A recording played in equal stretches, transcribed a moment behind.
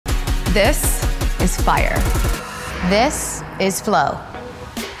This is fire. This is flow.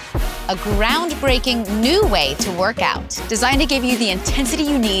 A groundbreaking new way to work out. Designed to give you the intensity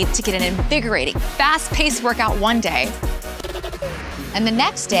you need to get an invigorating, fast-paced workout one day. And the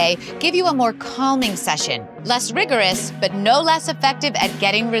next day, give you a more calming session. Less rigorous, but no less effective at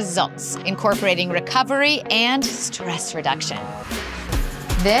getting results, incorporating recovery and stress reduction.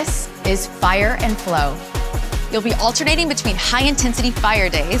 This is fire and flow. You'll be alternating between high-intensity fire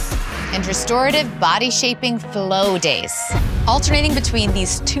days and restorative body-shaping flow days. Alternating between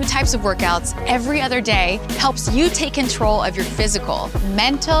these two types of workouts every other day helps you take control of your physical,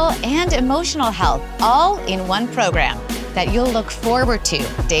 mental, and emotional health, all in one program that you'll look forward to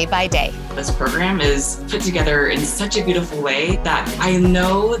day by day. This program is put together in such a beautiful way that I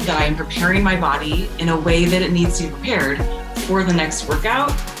know that I'm preparing my body in a way that it needs to be prepared for the next workout.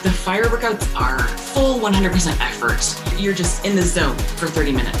 The fire workouts are full 100% effort. You're just in the zone for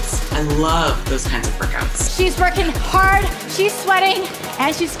 30 minutes. I love those kinds of workouts. She's working hard, she's sweating,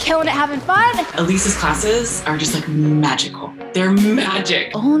 and she's killing it, having fun. Elise's classes are just like magical. They're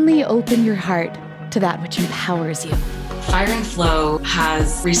magic. Only open your heart to that which empowers you. Fire and Flow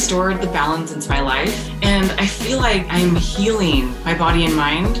has restored the balance into my life, and I feel like I'm healing my body and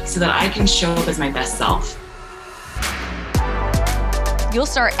mind so that I can show up as my best self. You'll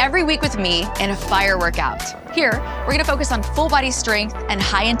start every week with me in a fire workout. Here, we're gonna focus on full body strength and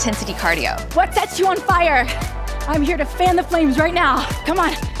high intensity cardio. What sets you on fire? I'm here to fan the flames right now. Come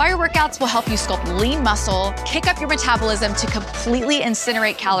on. Fire workouts will help you sculpt lean muscle, kick up your metabolism to completely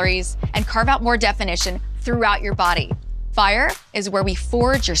incinerate calories, and carve out more definition throughout your body. Fire is where we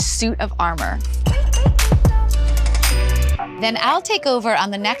forge your suit of armor. Then I'll take over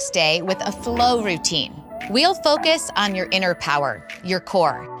on the next day with a flow routine. We'll focus on your inner power, your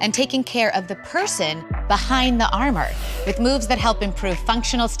core, and taking care of the person behind the armor with moves that help improve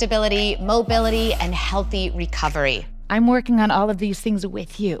functional stability, mobility, and healthy recovery. I'm working on all of these things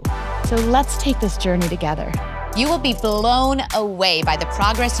with you, so let's take this journey together. You will be blown away by the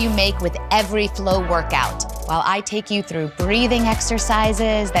progress you make with every flow workout, while I take you through breathing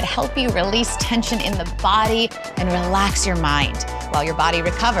exercises that help you release tension in the body and relax your mind, while your body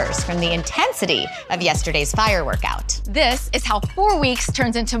recovers from the intensity of yesterday's fire workout. This is how 4 weeks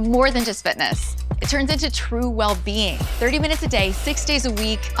turns into more than just fitness. It turns into true well-being. 30 minutes a day, 6 days a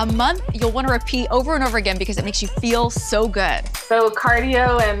week. A month you'll want to repeat over and over again because it makes you feel so good. So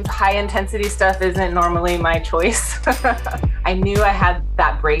cardio and high intensity stuff isn't normally my choice. I knew I had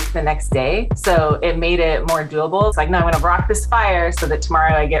that break the next day, so it made it more doable. It's like, no, I'm gonna rock this fire so that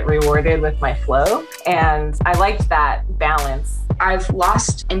tomorrow I get rewarded with my flow. And I liked that balance. I've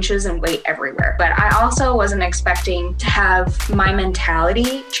lost inches and weight everywhere, but I also wasn't expecting to have my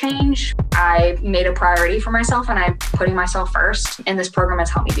mentality change. I made a priority for myself and I'm putting myself first, and this program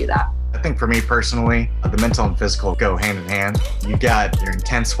has helped me do that. I think for me personally, the mental and physical go hand in hand. You got your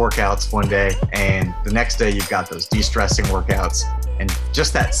intense workouts one day, and the next day you've got those de-stressing workouts, and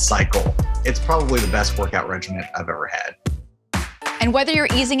just that cycle. It's probably the best workout regimen I've ever had. And whether you're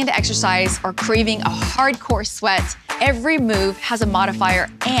easing into exercise or craving a hardcore sweat, every move has a modifier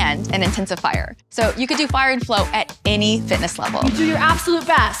and an intensifier. So you could do fire and flow at any fitness level. You do your absolute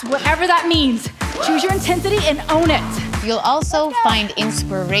best, whatever that means. Choose your intensity and own it. You'll also find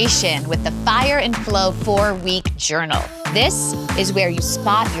inspiration with the Fire and Flow 4-week journal. This is where you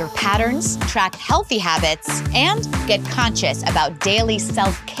spot your patterns, track healthy habits, and get conscious about daily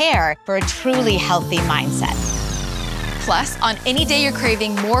self-care for a truly healthy mindset. Plus, on any day you're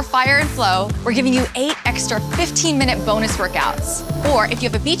craving more fire and flow, we're giving you 8 extra 15-minute bonus workouts. Or if you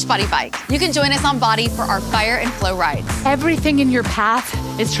have a Beachbody bike, you can join us on BODi for our fire and flow rides. Everything in your path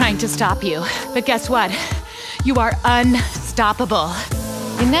is trying to stop you. But guess what? You are unstoppable.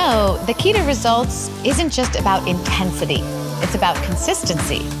 You know, the key to results isn't just about intensity. It's about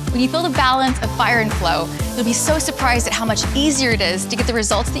consistency. When you feel the balance of fire and flow, you'll be so surprised at how much easier it is to get the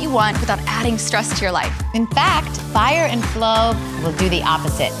results that you want without adding stress to your life. In fact, fire and flow will do the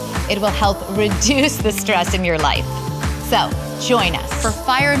opposite. It will help reduce the stress in your life. So, join us. For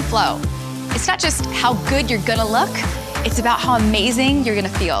fire and flow, it's not just how good you're gonna look, it's about how amazing you're gonna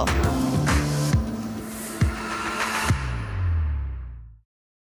feel.